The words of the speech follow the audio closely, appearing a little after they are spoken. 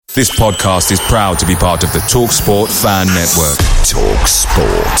This podcast is proud to be part of the TalkSport Fan Network.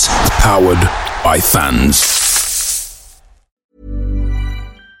 TalkSport. Powered by fans.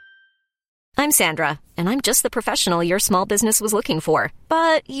 I'm Sandra, and I'm just the professional your small business was looking for.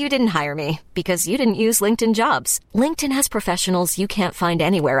 But you didn't hire me because you didn't use LinkedIn Jobs. LinkedIn has professionals you can't find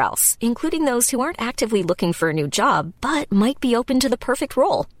anywhere else, including those who aren't actively looking for a new job, but might be open to the perfect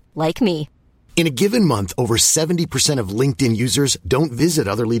role, like me. In a given month, over 70% of LinkedIn users don't visit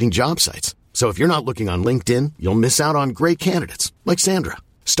other leading job sites. So if you're not looking on LinkedIn, you'll miss out on great candidates like Sandra.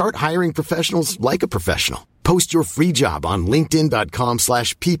 Start hiring professionals like a professional. Post your free job on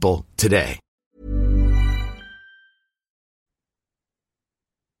linkedin.com/people today.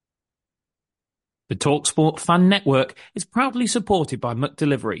 The TalkSport Fan Network is proudly supported by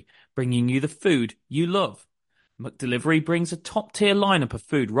McDelivery, bringing you the food you love. McDelivery brings a top-tier lineup of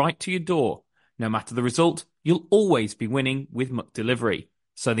food right to your door. No matter the result, you'll always be winning with McDelivery.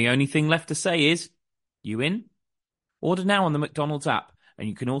 So the only thing left to say is, you in? Order now on the McDonald's app, and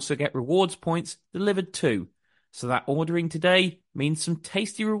you can also get rewards points delivered too. So that ordering today means some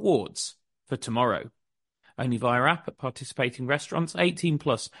tasty rewards for tomorrow. Only via app at participating restaurants, 18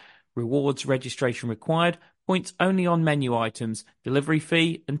 plus. Rewards registration required. Points only on menu items. Delivery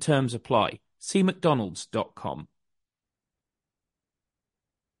fee and terms apply. See mcdonalds.com.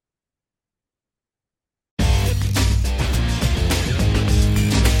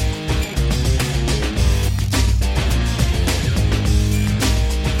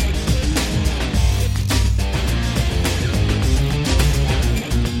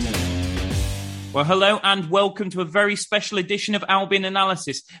 Well, hello and welcome to a very special edition of Albion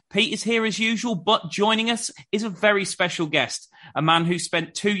Analysis. Pete is here as usual, but joining us is a very special guest, a man who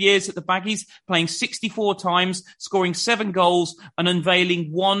spent 2 years at the Baggies, playing 64 times, scoring 7 goals and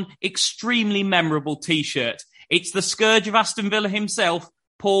unveiling one extremely memorable T-shirt. It's the scourge of Aston Villa himself,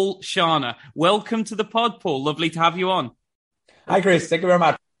 Paul Scharner. Welcome to the pod, Paul. Lovely to have you on. Hi, Chris. Thank you very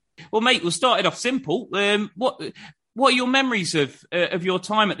much. Well, mate, we'll start it off simple. What are your memories of your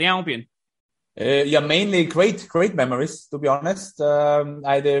time at the Albion? Mainly great memories, to be honest.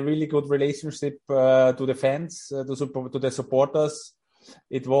 I had a really good relationship to the fans, to the supporters.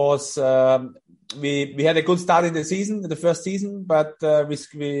 It was we had a good start in the first season, but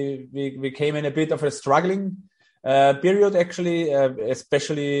we came in a bit of a struggling period actually,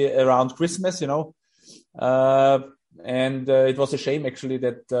 especially around Christmas, and it was a shame actually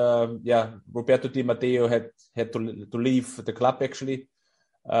that Roberto Di Matteo had to leave the club actually.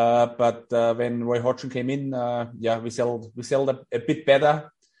 But when Roy Hodgson came in, we sold a bit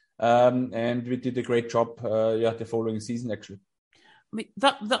better, and we did a great job. The following season actually. I mean,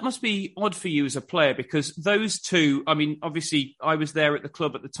 that must be odd for you as a player because those two. I mean, obviously, I was there at the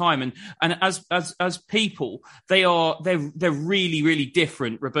club at the time, and as people, they're really really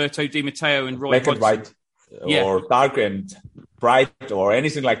different. Roberto Di Matteo and Roy Hodgson. Black and white, or dark and bright, or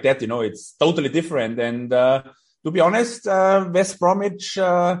anything like that. It's totally different and. To be honest, West Bromwich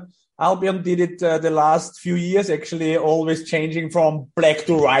Albion did it the last few years, actually always changing from black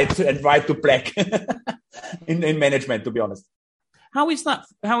to white and white to black in management, to be honest. How is that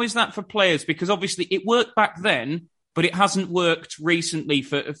for players? Because obviously it worked back then, but it hasn't worked recently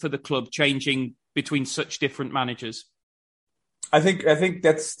for the club, changing between such different managers. I think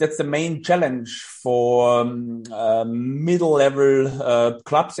that's the main challenge for middle-level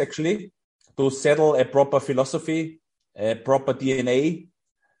clubs, actually. To settle a proper philosophy, a proper DNA,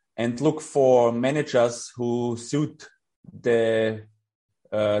 and look for managers who suit the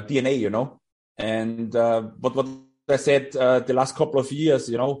DNA, And what I said the last couple of years,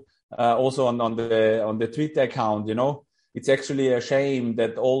 also on the Twitter account, it's actually a shame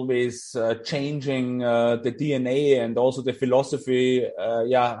that always changing the DNA and also the philosophy,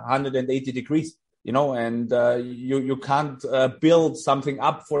 180 degrees. And you can't build something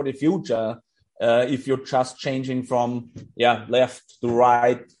up for the future if you're just changing from left to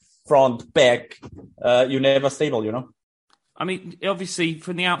right, front, back. You're never stable, I mean, obviously,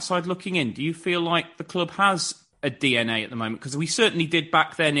 from the outside looking in, do you feel like the club has a DNA at the moment? Because we certainly did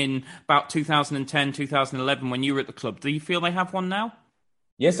back then in about 2010, 2011 when you were at the club. Do you feel they have one now?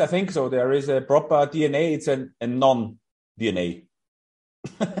 Yes, I think so. There is a proper DNA. It's a non-DNA.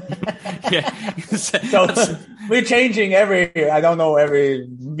 So we're changing every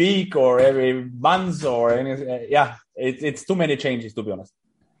week or every month or anything. It's too many changes, to be honest.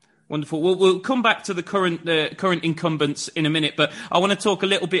 Wonderful. We'll come back to the current incumbents in a minute, but I want to talk a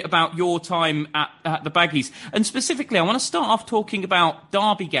little bit about your time at the Baggies, and specifically, I want to start off talking about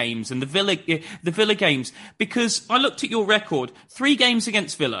derby games and the Villa games, because I looked at your record: 3 games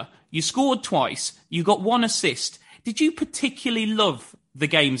against Villa, you scored twice, you got 1 assist. Did you particularly love the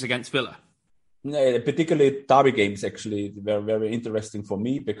games against Villa? Particularly derby games, actually, were very interesting for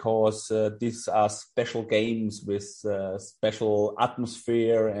me because these are special games with special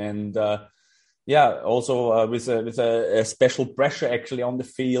atmosphere and also with a special pressure actually on the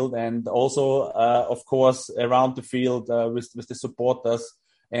field, and also of course around the field with the supporters.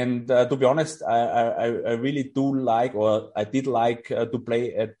 And to be honest, I really do like, or I did like to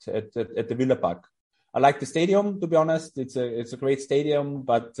play at the Villa Park. I like the stadium, to be honest. It's a great stadium,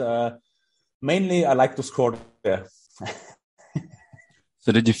 but mainly I like to score there.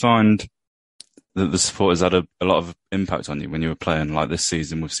 So did you find that the supporters had a lot of impact on you when you were playing? Like this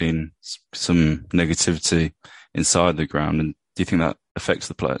season, we've seen some negativity inside the ground. And do you think that affects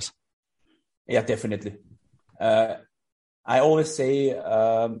the players? Yeah, definitely. I always say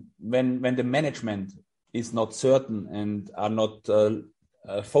when the management is not certain and are not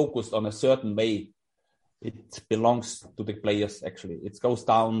focused on a certain way, it belongs to the players, actually. It goes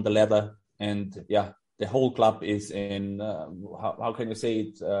down the ladder, and the whole club is in, how can you say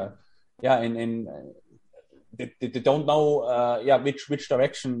it? They don't know which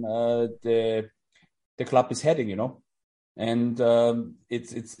direction the club is heading, and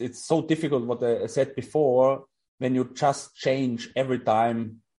it's so difficult, what I said before, when you just change every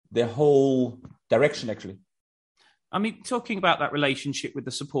time the whole direction, actually. I mean, talking about that relationship with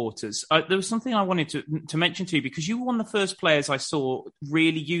the supporters, there was something I wanted to mention to you, because you were one of the first players I saw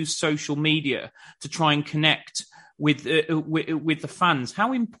really use social media to try and connect with the fans.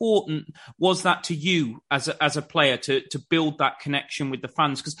 How important was that to you as a player to build that connection with the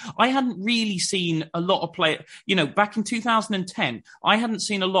fans? Because I hadn't really seen a lot of players, back in 2010, I hadn't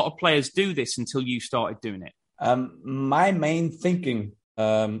seen a lot of players do this until you started doing it. My main thinking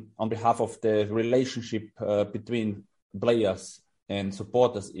on behalf of the relationship between players and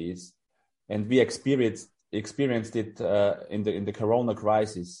supporters is, and we experienced it in the Corona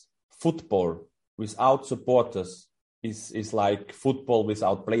crisis, football without supporters is like football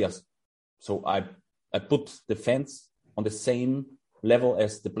without players. So I put the fans on the same level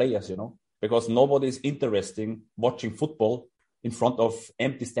as the players, because nobody is interested in watching football in front of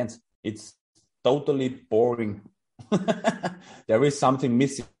empty stands. It's totally boring. There is something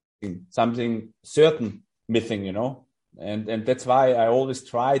missing, something certain missing, and that's why I always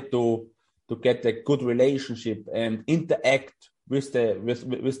try to get a good relationship and interact with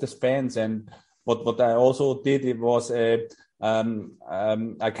the fans. And what I also did, it was I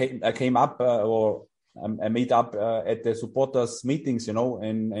came up I made up at the supporters meetings,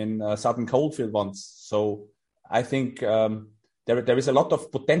 in Southern Coalfield once. So I think there is a lot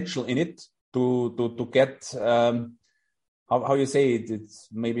of potential in it to get how you say it. It's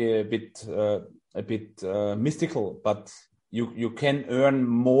maybe a bit mystical, but you can earn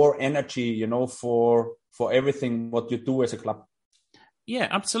more energy, for everything what you do as a club. Yeah,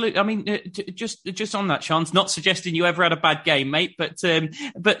 absolutely. I mean, just on that, Chance, not suggesting you ever had a bad game, mate, but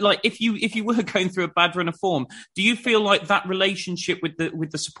like if you were going through a bad run of form, do you feel like that relationship with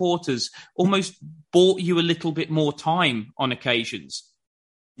the supporters almost bought you a little bit more time on occasions?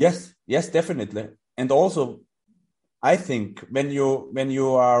 Yes, definitely. And also, I think when you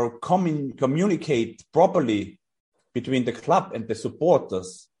are communicate properly between the club and the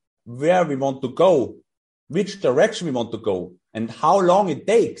supporters, where we want to go, which direction we want to go, and how long it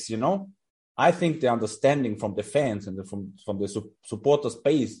takes, I think the understanding from the fans and from the supporters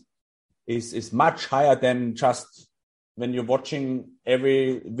base is much higher than just when you're watching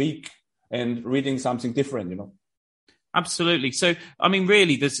every week and reading something different, Absolutely. So, I mean,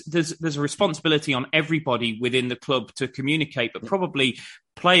 really, there's a responsibility on everybody within the club to communicate, but probably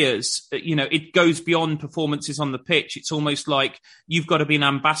players, it goes beyond performances on the pitch. It's almost like you've got to be an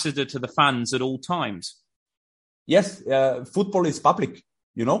ambassador to the fans at all times. Yes, football is public,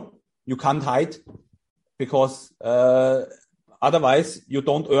 you can't hide, because otherwise you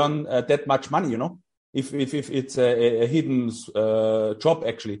don't earn that much money, if it's a hidden job,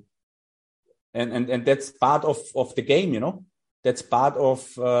 actually. And that's part of the game, That's part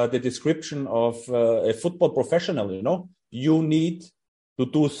of the description of a football professional, You need to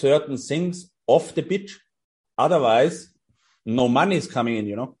do certain things off the pitch. Otherwise, no money is coming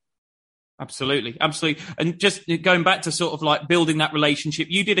in, Absolutely. And just going back to sort of like building that relationship,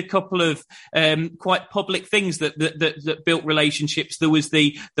 you did a couple of quite public things that built relationships. There was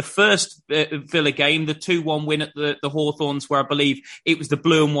the first Villa game, the 2-1 win at the Hawthorns, where I believe it was the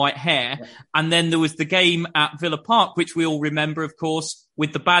blue and white hair. Yeah. And then there was the game at Villa Park, which we all remember, of course,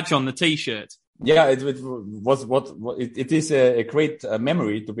 with the badge on the T-shirt. Yeah, it is a great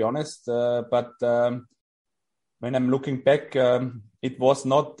memory, to be honest. But when I'm looking back, it was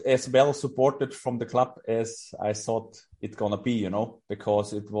not as well supported from the club as I thought it's gonna be,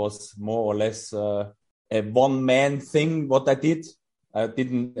 because it was more or less a one-man thing. What I did, I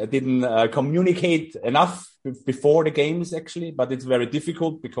didn't communicate enough before the games actually, but it's very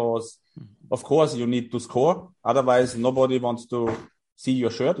difficult because, of course, you need to score. Otherwise, nobody wants to see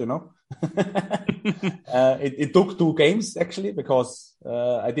your shirt, It took 2 games actually because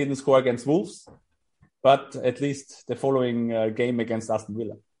I didn't score against Wolves, but at least the following game against Aston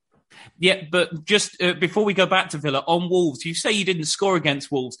Villa. Yeah, but just before we go back to Villa, on Wolves, you say you didn't score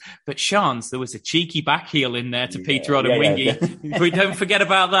against Wolves, but Shans, there was a cheeky back heel in there to Peter Odemwingie. Yeah. We don't forget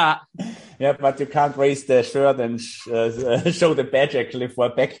about that. Yeah, but you can't raise the shirt and show the badge actually for a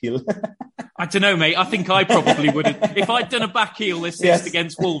back heel. I don't know, mate. I think I probably would have. If I'd done a back heel assist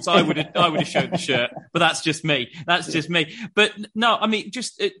against Wolves, I would have showed the shirt. But that's just me. But no, I mean,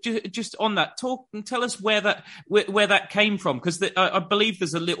 just on that, talk and tell us where that came from, because I believe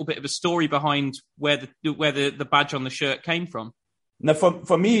there's a little bit of a story behind where the badge on the shirt came from. Now,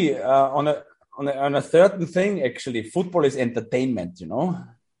 for me, on a certain thing, actually, football is entertainment.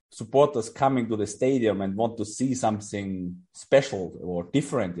 Supporters coming to the stadium and want to see something special or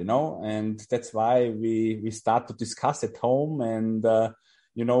different, and that's why we start to discuss at home. And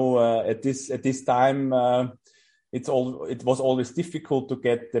at this time, it was always difficult to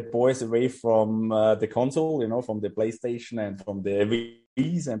get the boys away from the console, from the PlayStation and from the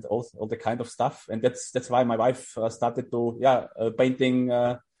Wii's and all the kind of stuff. And that's why my wife started to painting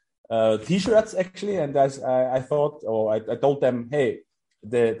T-shirts actually. And as I thought, or I told them, hey,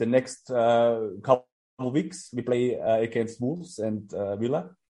 the next couple of weeks we play against Wolves and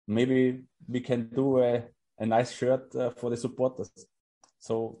Villa. Maybe we can do a nice shirt for the supporters.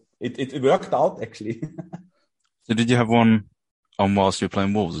 So it worked out actually. So did you have one on whilst you were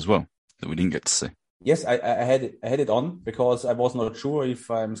playing Wolves as well that we didn't get to see? Yes, I had it on because I was not sure if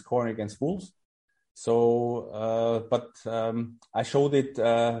I'm scoring against Wolves. So, but I showed it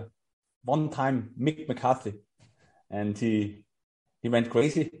one time Mick McCarthy, and he went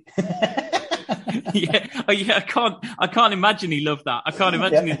crazy. Yeah, I can't imagine he loved that. I can't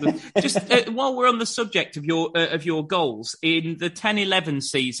imagine he loved. Just while we're on the subject of your goals in the 10-11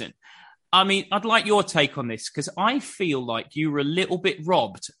 season, I mean, I'd like your take on this because I feel like you were a little bit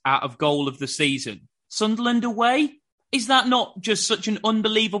robbed out of goal of the season. Sunderland away, is that not just such an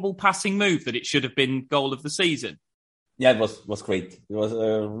unbelievable passing move that it should have been goal of the season? Yeah, it was great. It was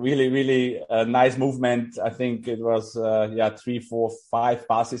a really, really nice movement. I think it was 3, 4, 5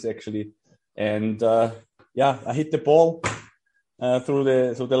 passes actually, and I hit the ball through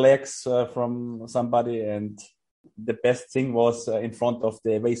the legs from somebody, and the best thing was in front of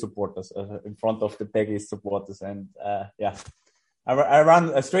the away supporters, in front of the Peggy's supporters, and I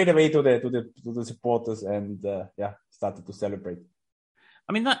ran straight away to the supporters and started to celebrate.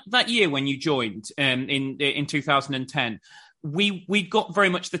 I mean, that year when you joined in 2010, we got very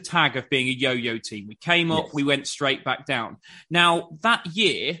much the tag of being a yo-yo team. We came up, we went straight back down. Now, that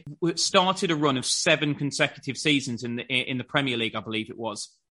year started a run of 7 consecutive seasons in the Premier League, I believe it was.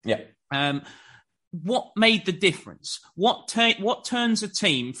 Yeah. What made the difference? What turns a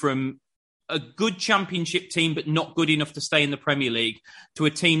team from a good championship team but not good enough to stay in the Premier League to a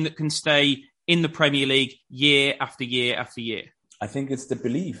team that can stay in the Premier League year after year after year? I think it's the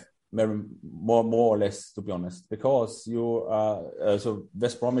belief, more or less, to be honest, because so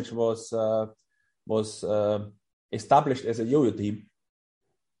West Bromwich was established as a yo-yo team,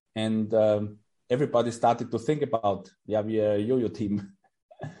 and everybody started to think about we are a yo-yo team,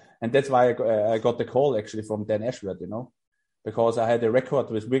 and that's why I got the call actually from Dan Ashworth, because I had a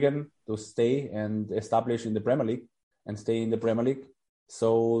record with Wigan to stay and establish in the Premier League and stay in the Premier League,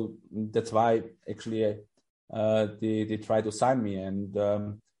 so that's why actually. They tried to sign me, and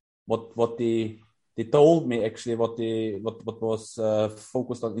what they told me actually what was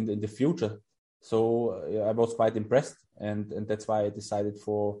focused on in the future. So I was quite impressed, and that's why I decided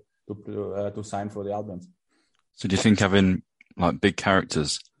to sign for the Albion. So do you think having like big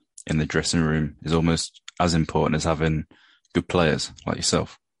characters in the dressing room is almost as important as having good players like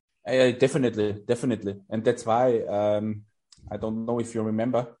yourself? Definitely, and that's why I don't know if you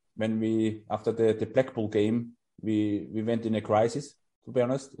remember. When we, after the Blackpool game, we went in a crisis, to be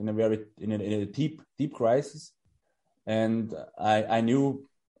honest, in a deep crisis. And I knew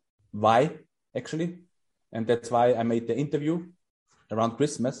why, actually. And that's why I made the interview around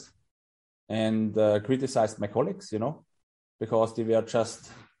Christmas and criticized my colleagues, because they were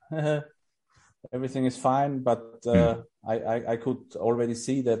just, everything is fine. But I could already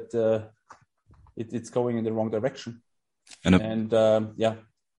see that it's going in the wrong direction.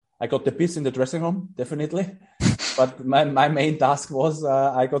 I got the piss in the dressing room, definitely. But my main task was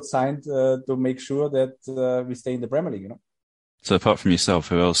I got signed to make sure that we stay in the Premier League. So apart from yourself,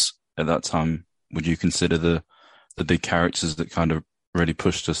 who else at that time would you consider the big characters that kind of really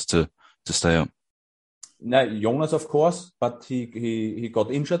pushed us to stay up? No, Jonas, of course, but he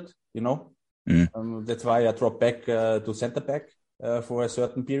got injured. That's why I dropped back to centre back for a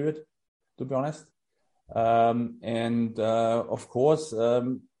certain period, to be honest. And of course,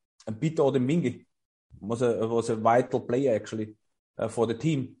 Peter Odemwingie was a vital player actually for the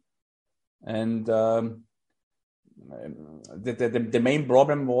team. And the main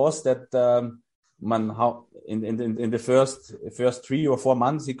problem was that in the first 3 or 4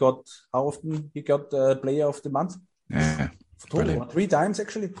 months he got player of the month. Yeah, 2 or 3 times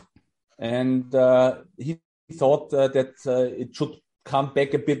actually. And he thought that it should come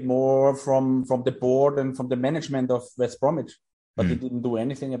back a bit more from the board and from the management of West Bromwich, but he didn't do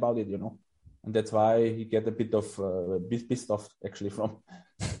anything about it, and that's why he get a bit of pissed off actually from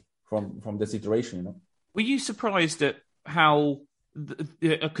the situation. Were you surprised at how?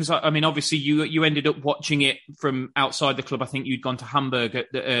 Because I mean, obviously, you ended up watching it from outside the club. I think you'd gone to Hamburg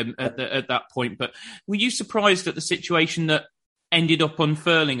at that point. But were you surprised at the situation that ended up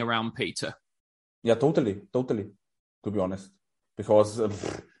unfurling around Peter? Yeah, totally. To be honest, because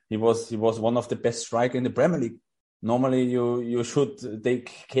he was one of the best strikers in the Premier League. Normally, you should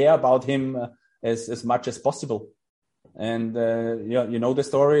take care about him as much as possible. And the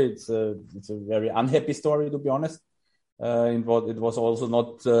story. It's a very unhappy story, to be honest. It was also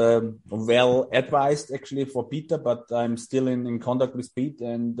not well advised actually for Peter, but I'm still in contact with Pete,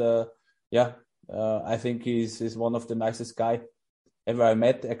 and I think he's one of the nicest guy ever I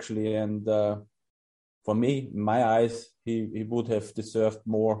met actually, and for me, in my eyes, he would have deserved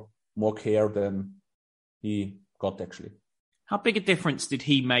more care than he got actually. How big a difference did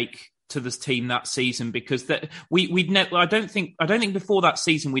he make to this team that season? Because I don't think before that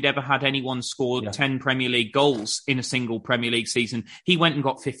season we'd ever had anyone score 10 Premier League goals in a single Premier League season. He went and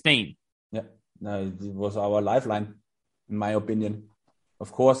got 15. Yeah, no, it was our lifeline, in my opinion.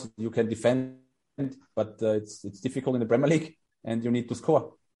 Of course, you can defend, but it's difficult in the Premier League, and you need to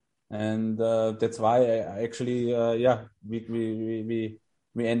score. And that's why I actually, we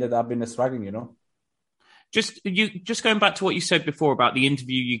ended up in a struggling, Just going back to what you said before about the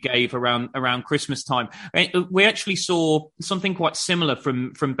interview you gave around Christmas time, we actually saw something quite similar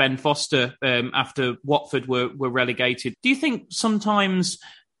from Ben Foster after Watford were relegated. Do you think sometimes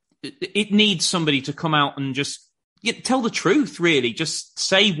it needs somebody to come out and just tell the truth, really, just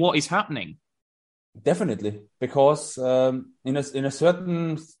say what is happening? Definitely, because in a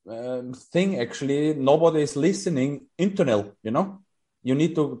certain thing, actually, nobody is listening internal, You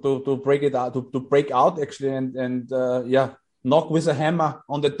need to break it out, to break out actually, and knock with a hammer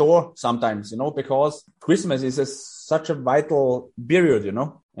on the door sometimes, because Christmas is such a vital period,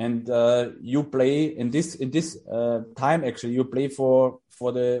 and you play in this time actually, you play for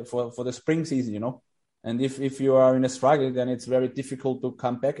the spring season, and if you are in a struggle, then it's very difficult to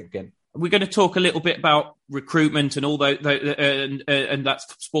come back again. We're going to talk a little bit about recruitment and all that, and that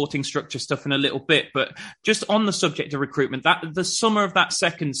sporting structure stuff in a little bit. But just on the subject of recruitment, that the summer of that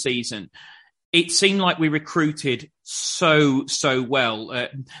second season, it seemed like we recruited so well. I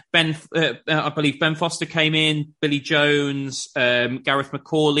believe Ben Foster came in, Billy Jones, Gareth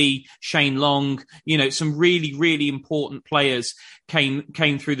McCauley, Shane Long. Some really, really important players came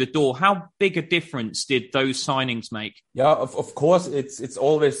through the door. How big a difference did those signings make? Yeah, of course, it's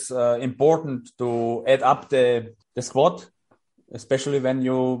always important to add up the squad, especially when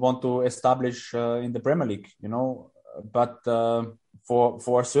you want to establish in the Premier League. But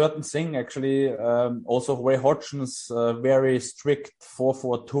for a certain thing, actually, also Ray Hodgson's very strict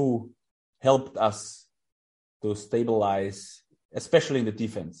 4-4-2 helped us to stabilize, especially in the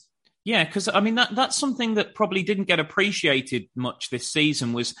defense. Yeah, because I mean that's something that probably didn't get appreciated much this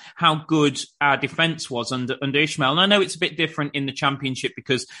season, was how good our defence was under Ishmael. And I know it's a bit different in the Championship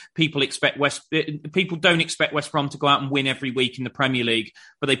because people don't expect West Brom to go out and win every week in the Premier League,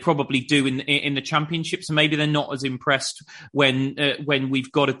 but they probably do in the Championship. So maybe they're not as impressed when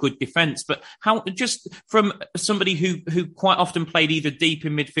we've got a good defence. But how, just from somebody who quite often played either deep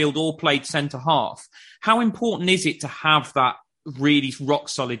in midfield or played centre half, how important is it to have that really rock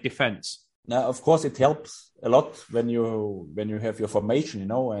solid defense? Now, of course, it helps a lot when you have your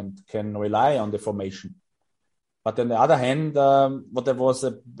formation, and can rely on the formation. But on the other hand, what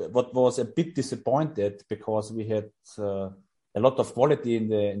was a bit disappointed, because we had a lot of quality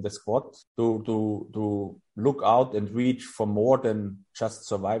in the squad to look out and reach for more than just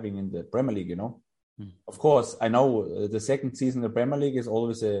surviving in the Premier League. Of course, I know the second season in the Premier League is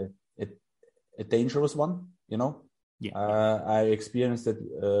always a dangerous one. you know. Yeah. I experienced it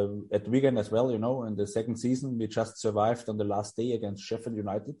at Wigan as well, you know. In the second season, we just survived on the last day against Sheffield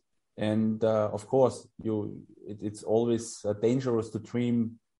United. And of course, it's always dangerous to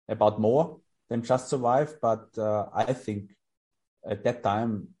dream about more than just survive. But I think at that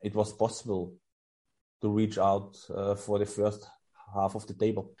time, it was possible to reach out for the first half of the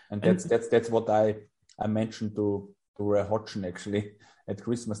table. And that's what I mentioned to Roy Hodgson actually at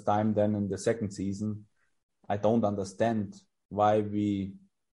Christmas time. Then in the second season, I don't understand why we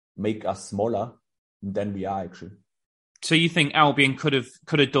make us smaller than we are actually. So you think Albion could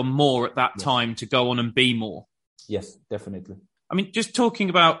have done more at that time to go on and be more? Yes, definitely. I mean, just talking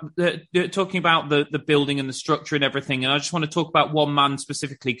about the building and the structure and everything, and I just want to talk about one man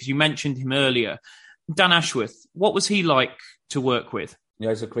specifically because you mentioned him earlier, Dan Ashworth. What was he like to work with? Yeah,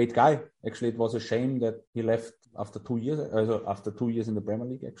 he's a great guy. Actually, it was a shame that he left after 2 years. After 2 years in the Premier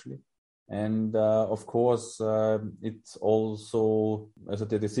League, actually. And of course, it's also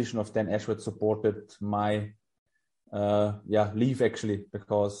the decision of Dan Ashworth supported my leave actually,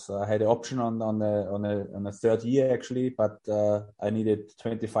 because I had the option on a third year actually, but I needed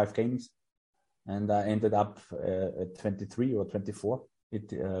 25 games, and I ended up at 23 or 24.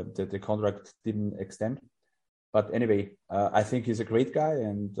 The contract didn't extend, but anyway, I think he's a great guy,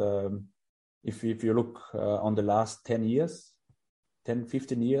 and if you look on the last 10 years,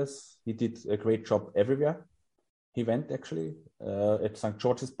 10-15 years, he did a great job everywhere he went actually. At St.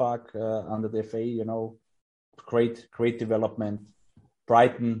 George's Park under the FA, you know, great development.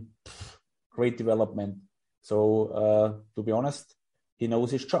 Brighton, great development. So to be honest, he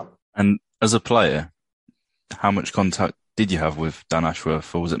knows his job. And as a player, how much contact did you have with Dan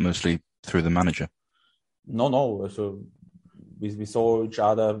Ashworth, or was it mostly through the manager? No. So we saw each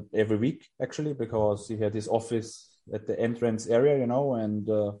other every week actually, because he had his office at the entrance area, you know, and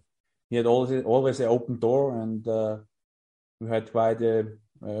he had always an open door, and we had quite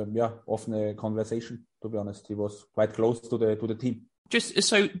often a conversation. To be honest, he was quite close to the team.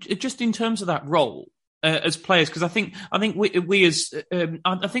 Just in terms of that role as players, because I think we as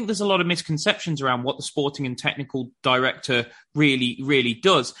I think there's a lot of misconceptions around what the sporting and technical director really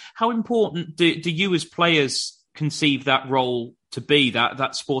does. How important do you as players conceive that role to be,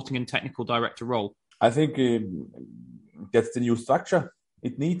 that sporting and technical director role? I think that's the new structure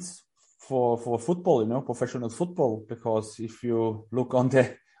it needs for football, you know, professional football. Because if you look on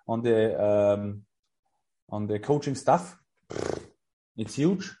the coaching staff, it's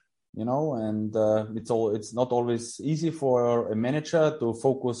huge, you know, and it's not always easy for a manager to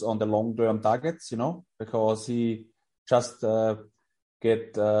focus on the long-term targets, you know, because he just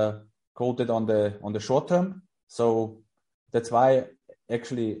get quoted on the short term. So that's why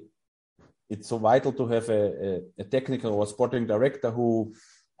actually it's so vital to have a technical or sporting director who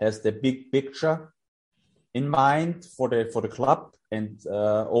has the big picture in mind for the club, and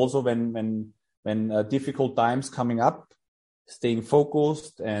also when difficult times coming up, staying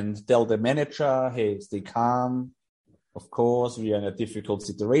focused and tell the manager, hey, stay calm. Of course, we are in a difficult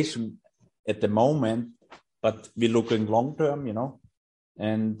situation at the moment, but we're looking long term, you know,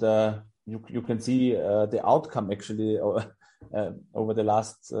 and you can see the outcome actually. Over the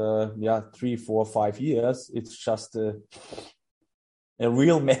last 3, 4, 5 years, it's just a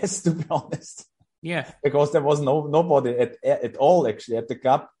real mess, to be honest. Yeah, because there was nobody at all actually at the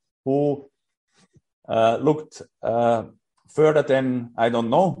club who looked further than, I don't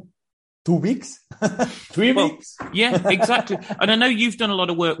know, 2 weeks, 3 weeks. Yeah, exactly. And I know you've done a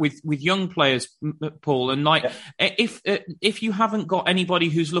lot of work with young players, Paul. And if you haven't got anybody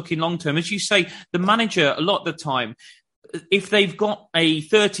who's looking long term, as you say, the manager a lot of the time, if they've got a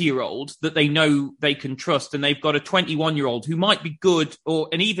 30-year-old that they know they can trust, and they've got a 21-year-old who might be good, or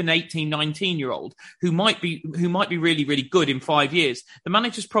an even 18, 19-year-old who might be really, really good in 5 years, the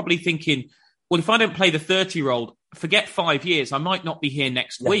manager's probably thinking, well, if I don't play the 30-year-old, forget 5 years, I might not be here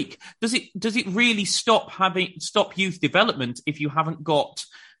next week. Does it really stop youth development if you haven't got,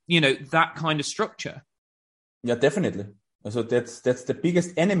 you know, that kind of structure? Yeah, definitely. So that's the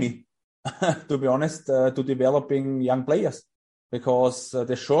biggest enemy, to be honest, to developing young players, because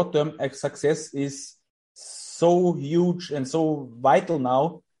the short-term success is so huge and so vital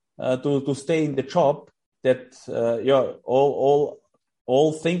now to stay in the job that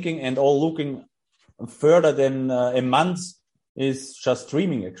all thinking and all looking further than a month is just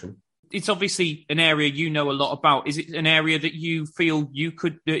dreaming actually. It's obviously an area you know a lot about. Is it an area that you feel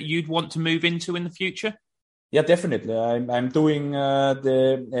you'd want to move into in the future? Yeah, definitely. I'm doing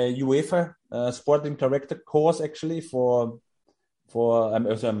the UEFA sporting director course actually for I'm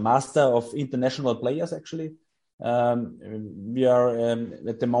also a master of international players actually, We are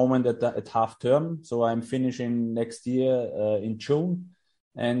at the moment at half term, so I'm finishing next year in June.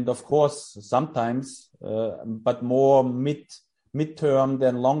 And of course, sometimes, but more mid-term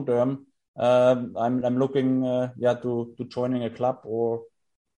than long-term, I'm looking to joining a club or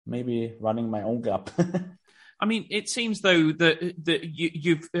maybe running my own club. I mean, it seems though that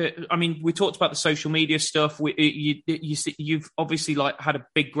you've. I mean, we talked about the social media stuff. You've obviously had a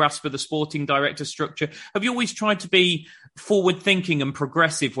big grasp of the sporting director structure. Have you always tried to be forward-thinking and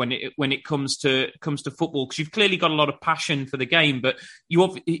progressive when it comes to football? Because you've clearly got a lot of passion for the game, but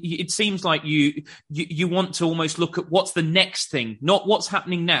it seems like you want to almost look at what's the next thing, not what's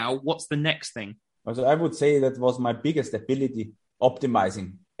happening now. What's the next thing? Also, I would say that was my biggest ability,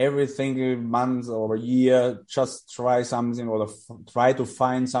 optimizing. Every single month or year, just try something or try to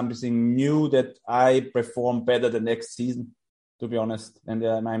find something new that I perform better the next season, to be honest. And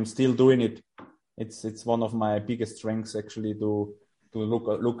I'm still doing it. It's one of my biggest strengths, actually, to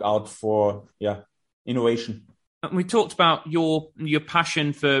look out for innovation. We talked about your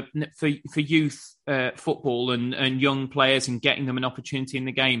passion for youth football and young players and getting them an opportunity in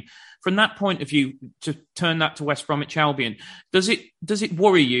the game. From that point of view, to turn that to West Bromwich Albion, does it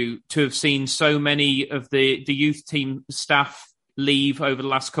worry you to have seen so many of the youth team staff leave over the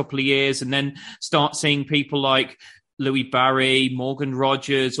last couple of years, and then start seeing people like Louis Barry, Morgan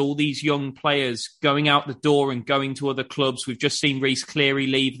Rogers, all these young players going out the door and going to other clubs? We've just seen Reece Cleary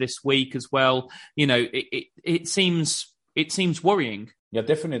leave this week as well. You know, it seems worrying. Yeah,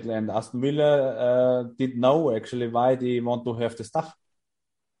 definitely. And Aston Villa did know actually why they want to have the staff,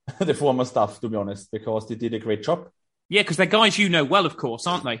 the former staff, to be honest, because they did a great job. Yeah, because they're guys you know well, of course,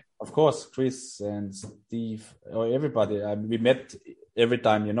 aren't they? Of course, Chris and Steve, or everybody. We met every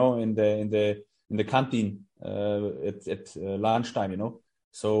time, in the canteen. At lunchtime,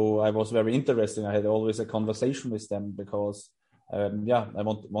 so I was very interested. I had always a conversation with them because, I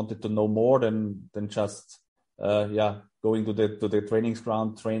wanted to know more than just, going to the training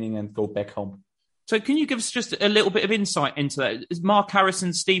ground, training and go back home. So can you give us just a little bit of insight into that? Is Mark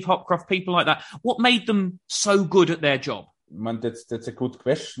Harrison, Steve Hopcroft, people like that, what made them so good at their job? Man, that's a good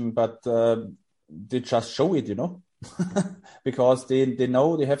question, but they just show it, because they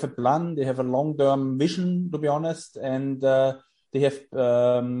know they have a plan, they have a long-term vision, to be honest, and they have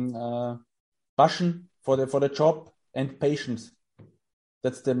passion for the job and patience.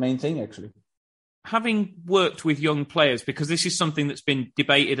 That's the main thing, actually. Having worked with young players, because this is something that's been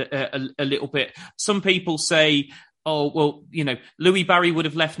debated a little bit, some people say, oh, well, Louis Barry would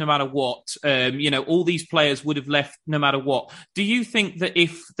have left no matter what. All these players would have left no matter what. Do you think that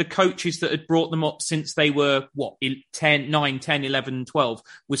if the coaches that had brought them up since they were, 9, 10, 11, 12,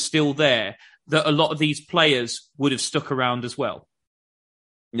 were still there, that a lot of these players would have stuck around as well?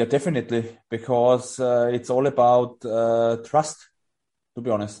 Yeah, definitely, because it's all about trust, to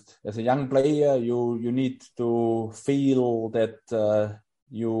be honest. As a young player, you need to feel that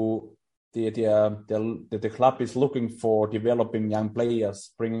the club is looking for developing young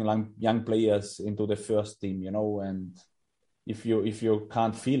players, bringing young players into the first team, and if you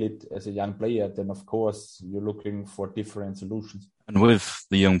can't feel it as a young player, then of course you're looking for different solutions. And with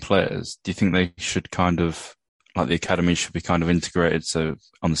the young players, do you think they should kind of, like the academy should be kind of integrated, so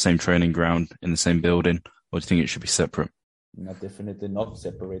on the same training ground, in the same building, or do you think it should be separate? No, definitely not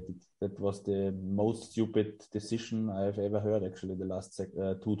separated. That was the most stupid decision I've ever heard, actually, the last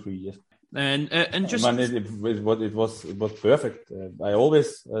 2-3 years. And just, it was perfect. I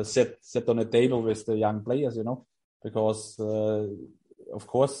always sat on a table with the young players, because of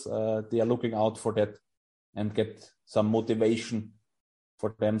course they are looking out for that and get some motivation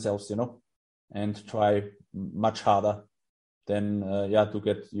for themselves, and try much harder than to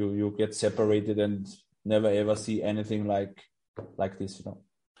get you get separated and never ever see anything like this,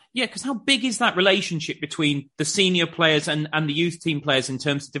 Yeah, because how big is that relationship between the senior players and the youth team players in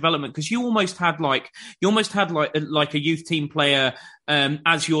terms of development? Because you almost had like a youth team player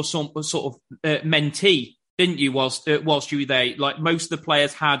as your sort of mentee, didn't you? Whilst you were there, like most of the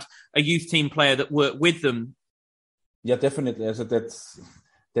players had a youth team player that worked with them. Yeah, definitely. So that's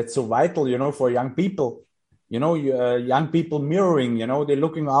so vital, for young people. Young people mirroring. They're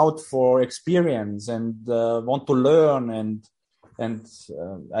looking out for experience and want to learn and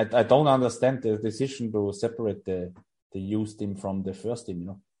I don't understand the decision to separate the youth team from the first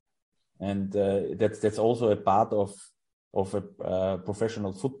team, and that's also a part of a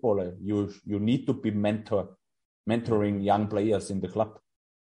professional footballer. You need to be mentoring young players in the club.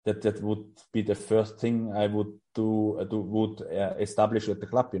 That would be the first thing I would establish at the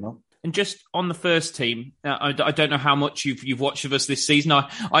club, And just on the first team, I don't know how much you've watched of us this season.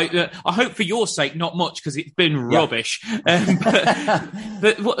 I hope for your sake not much, because it's been rubbish.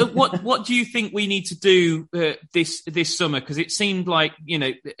 But what do you think we need to do this summer? Because it seemed like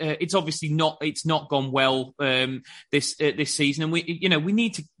it's obviously not gone well this season, and we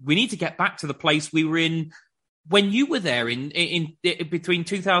need to get back to the place we were in when you were there in between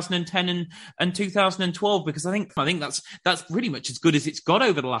 2010 and 2012, because I think that's pretty much as good as it's got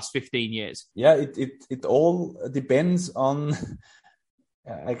over the last 15 years. Yeah, it all depends on.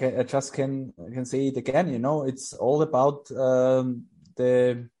 I just can say it again. It's all about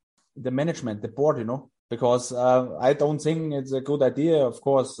the management, the board. Because I don't think it's a good idea. Of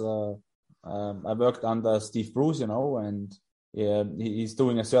course, I worked under Steve Bruce, and he's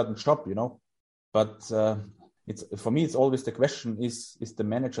doing a certain job, but. For me, it's always the question: is the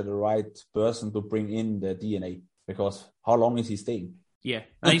manager the right person to bring in the DNA? Because how long is he staying? Yeah,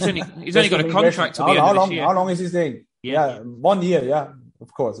 and he's only got a contract to the end of this year. How long is he staying? Yeah, 1 year. Yeah,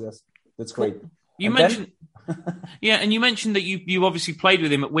 of course. Yes, that's great. You mentioned that you obviously played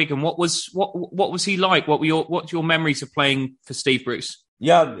with him at Wigan. What was he like? What's your memories of playing for Steve Bruce?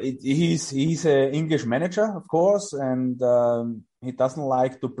 Yeah, he's an English manager, of course, and he doesn't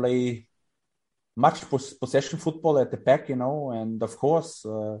like to play much possession football at the back, and of course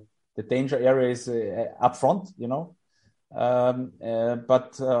the danger area is up front,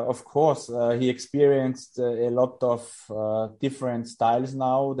 but of course he experienced a lot of different styles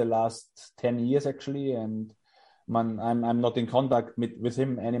now the last 10 years actually, and I'm not in contact with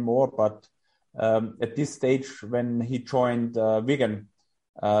him anymore, but at this stage when he joined Wigan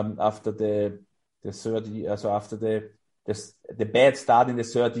after the third year, so after the bad start in the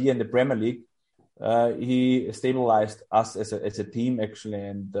third year in the Premier League, he stabilized us as a team actually,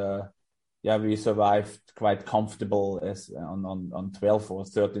 and we survived quite comfortable as on 12th or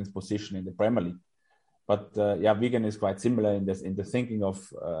 13th position in the Premier League. But Wigan is quite similar in the thinking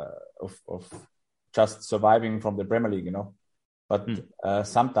of just surviving from the Premier League, But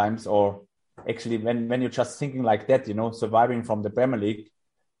sometimes, or actually, when you're just thinking like that, surviving from the Premier League,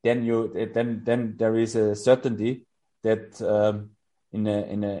 then there is a certainty that in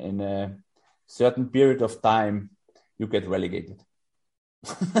a certain period of time you get relegated.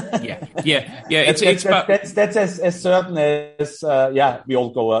 That's as certain as we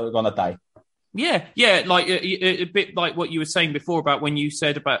all gonna die. Like a bit like what you were saying before about when you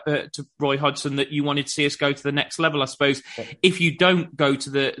said about to Roy Hodgson that you wanted to see us go to the next level. I suppose if you don't go to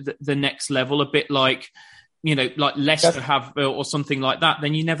the next level, a bit like like Leicester have or something like that,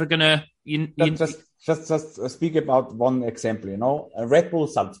 then you're never gonna. Just speak about one example. Red Bull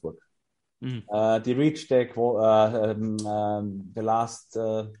Salzburg. They reached the last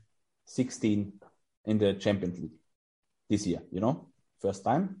 16 in the Champions League this year. First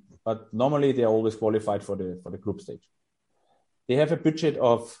time. But normally they are always qualified for the group stage. They have a budget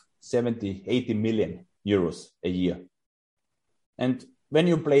of 70, 80 million euros a year. And when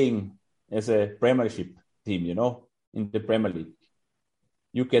you're playing as a Premiership team, in the Premier League,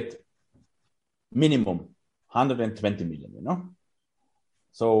 you get minimum 120 million,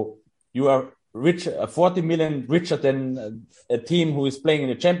 So you are rich, 40 million richer than a team who is playing in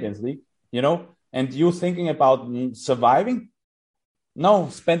the Champions League, and you thinking about surviving. No,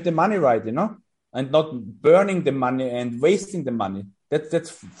 spend the money right, and not burning the money and wasting the money. That's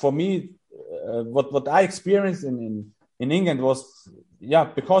for me what I experienced in England was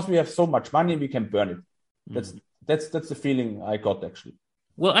because we have so much money we can burn it. That's the feeling I got actually.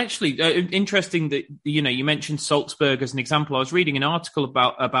 Well, actually, interesting that you mentioned Salzburg as an example. I was reading an article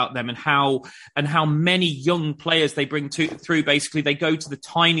about them and how many young players they bring through. Basically, they go to the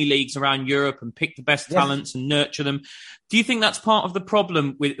tiny leagues around Europe and pick the best talents and nurture them. Do you think that's part of the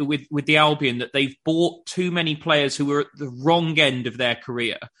problem with the Albion, that they've bought too many players who were at the wrong end of their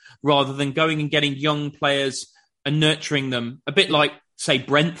career, rather than going and getting young players and nurturing them, a bit like say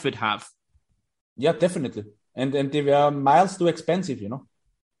Brentford have? Yeah, definitely. And they were miles too expensive,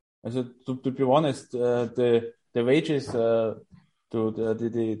 Also, to be honest, the wages they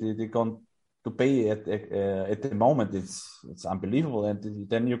going to pay at the moment, it's unbelievable, and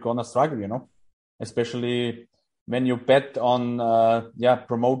then you're gonna struggle, especially when you bet on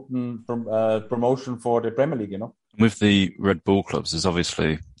promotion for the Premier League, With the Red Bull clubs, there's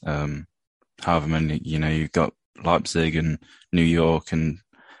obviously however many, you've got Leipzig and New York, and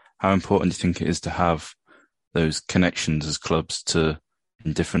how important do you think it is to have those connections as clubs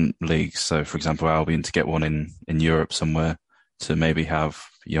in different leagues? So, for example, Albion to get one in Europe somewhere, to maybe have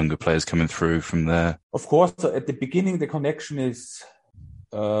younger players coming through from there. Of course, at the beginning, the connection is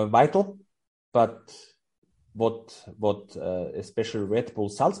vital, but what especially Red Bull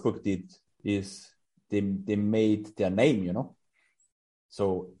Salzburg did is they made their name, you know.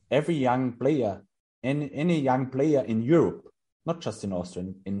 So every young player, any young player in Europe, not just in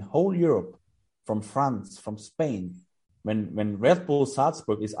Austria, in whole Europe, from France, from Spain, when Red Bull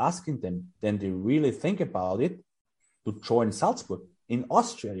Salzburg is asking them, then they really think about it to join Salzburg in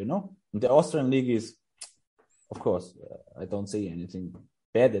Austria, you know. And the Austrian league is, of course, I don't say anything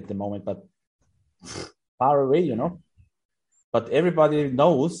bad at the moment, but far away, you know. But everybody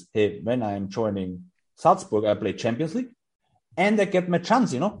knows, hey, when I'm joining Salzburg, I play Champions League and I get my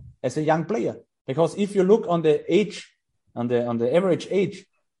chance, you know, as a young player. Because if you look on the age, on the average age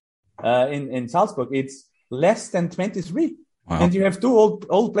in Salzburg, it's less than 23. Wow. And you have two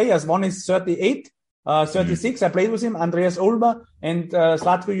old players. One is 38, 36. I played with him, Andreas Ulmer, and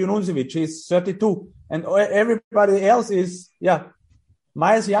Zlatko Junuzovic is 32. And everybody else is,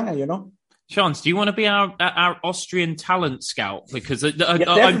 miles younger, you know. Chance, do you want to be our Austrian talent scout? Because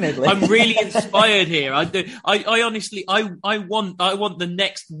definitely. I'm really inspired here. I honestly want the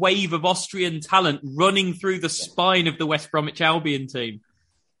next wave of Austrian talent running through the spine of the West Bromwich Albion team.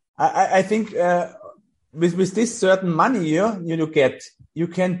 I think with this certain money you get, you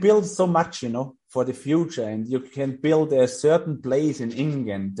can build so much, you know, for the future, and you can build a certain place in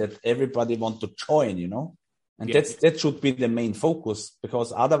England that everybody want to join, you know. And that should be the main focus,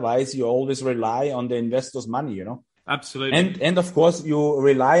 because otherwise you always rely on the investors' money, you know. Absolutely. And of course you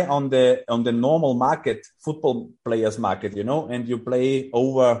rely on the normal market, football players market, you know, and you play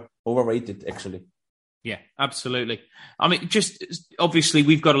overrated actually. Yeah, absolutely. I mean, just obviously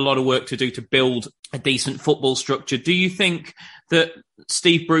we've got a lot of work to do to build a decent football structure. Do you think that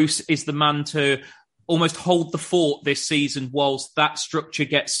Steve Bruce is the man to almost hold the fort this season whilst that structure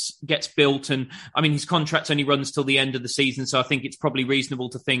gets built? And I mean, his contract only runs till the end of the season, so I think it's probably reasonable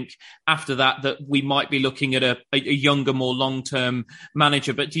to think after that we might be looking at a younger, more long-term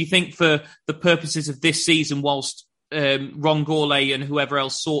manager. But do you think for the purposes of this season, whilst Ron Gourlay and whoever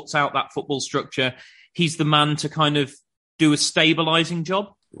else sorts out that football structure, he's the man to kind of do a stabilising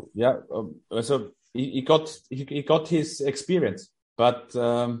job? Yeah, so he got his experience. But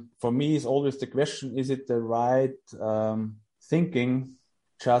for me, it's always the question, is it the right thinking?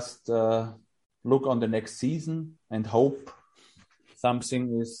 Just look on the next season and hope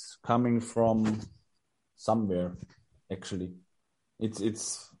something is coming from somewhere, actually.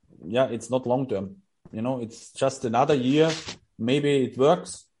 It's not long-term. You know, it's just another year. Maybe it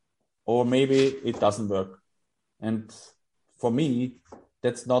works or maybe it doesn't work. And for me,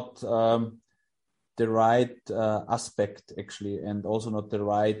 that's not the right aspect, actually, and also not the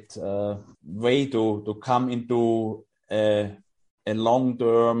right way to come into a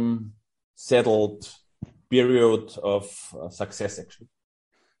long-term settled period of success, actually.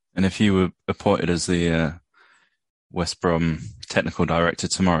 And if you were appointed as the West Brom technical director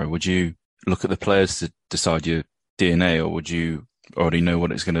tomorrow, would you look at the players to decide your DNA, or would you already know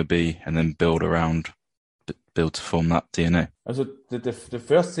what it's going to be and then build to form that DNA? Also, the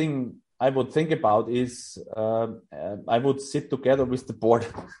first thing I would think about is I would sit together with the board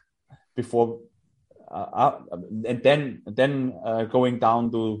before and then going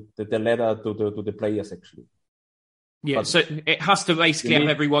down to the ladder to the players, actually. Yeah, but so it has to basically have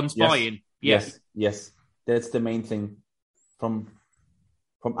everyone's buy-in. Yes, that's the main thing. From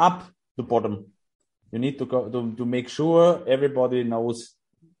up to bottom, you need to go to make sure everybody knows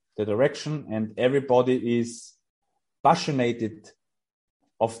the direction and everybody is passionate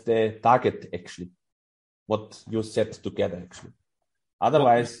of the target, actually, what you set together, actually.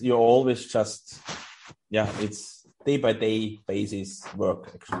 Otherwise, you always just, it's day-by-day basis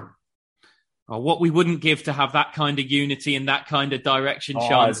work, actually. Oh, what we wouldn't give to have that kind of unity and that kind of direction,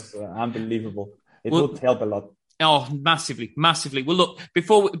 Sean. It's unbelievable. It would help a lot. Oh, massively, massively. Well, look,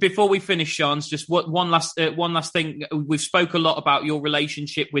 before we finish, Sean, just one last thing. We've spoke a lot about your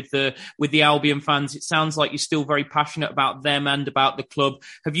relationship with the Albion fans. It sounds like you're still very passionate about them and about the club.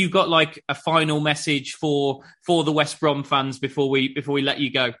 Have you got like a final message for the West Brom fans before we let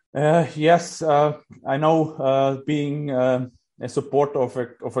you go? Yes, I know being a supporter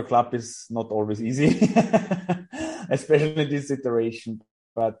of a club is not always easy, especially in this situation.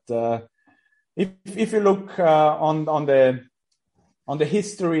 But if you look on the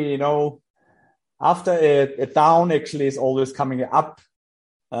history, you know, after a down actually is always coming up.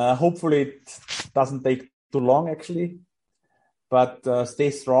 Hopefully it doesn't take too long, actually, but stay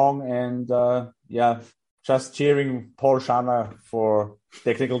strong and just cheering Paul Scharner for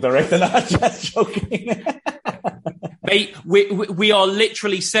technical director. Not just joking. Mate, we are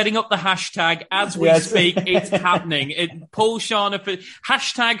literally setting up the hashtag as we speak. It's happening. Paul Scharner for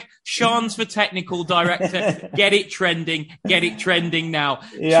hashtag Sean's for technical director. Get it trending. Get it trending now.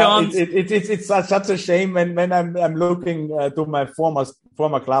 Yeah, it's such a shame when I'm looking to my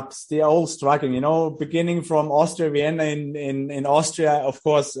former clubs. They are all struggling. You know, beginning from Austria Vienna in Austria. Of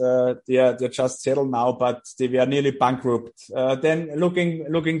course, they're just settled now, but they were nearly bankrupt. Then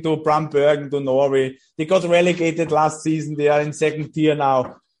looking to Brambergen, to Norway. They got relegated last season. They are in second tier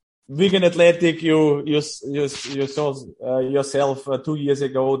now. Wigan Athletic, you saw yourself 2 years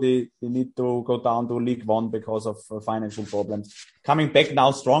ago. They need to go down to League One because of financial problems. Coming back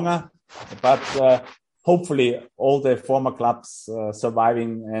now stronger, but hopefully all the former clubs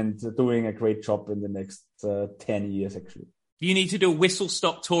surviving and doing a great job in the next 10 years, actually. You need to do a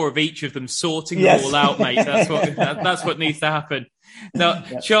whistle-stop tour of each of them, sorting them all out, mate. That's what needs to happen. No,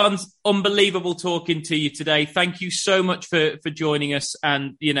 yeah. Sean's unbelievable talking to you today. Thank you so much for joining us.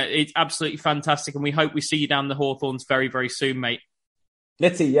 And, you know, it's absolutely fantastic. And we hope we see you down the Hawthorns very, very soon, mate.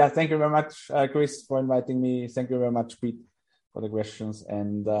 Let's see. Yeah, thank you very much, Chris, for inviting me. Thank you very much, Pete, for the questions.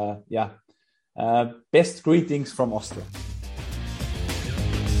 And, best greetings from Austria.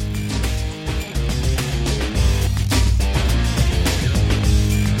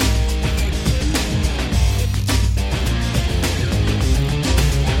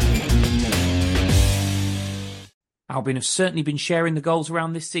 Albion have certainly been sharing the goals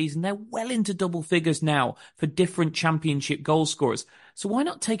around this season. They're well into double figures now for different championship goal scorers. So why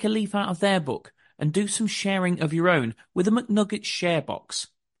not take a leaf out of their book and do some sharing of your own with a McNuggets share box?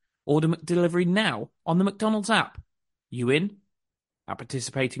 Order McDelivery now on the McDonald's app. You in? At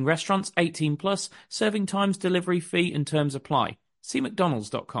participating restaurants, 18 plus, serving times, delivery fee and terms apply. See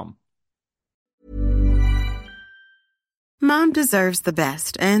mcdonalds.com. Mom deserves the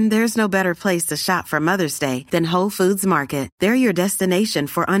best, and there's no better place to shop for Mother's Day than Whole Foods Market. They're your destination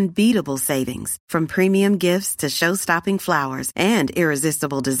for unbeatable savings, from premium gifts to show-stopping flowers and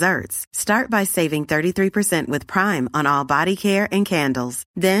irresistible desserts. Start by saving 33% with Prime on all body care and candles.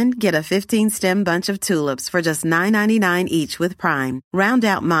 Then get a 15-stem bunch of tulips for just $9.99 each with Prime. Round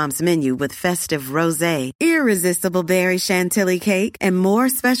out Mom's menu with festive rosé, irresistible berry chantilly cake, and more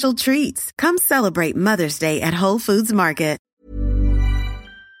special treats. Come celebrate Mother's Day at Whole Foods Market.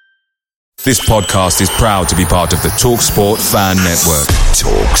 This podcast is proud to be part of the TalkSport Fan Network.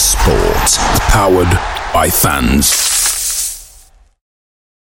 TalkSport. Powered by fans.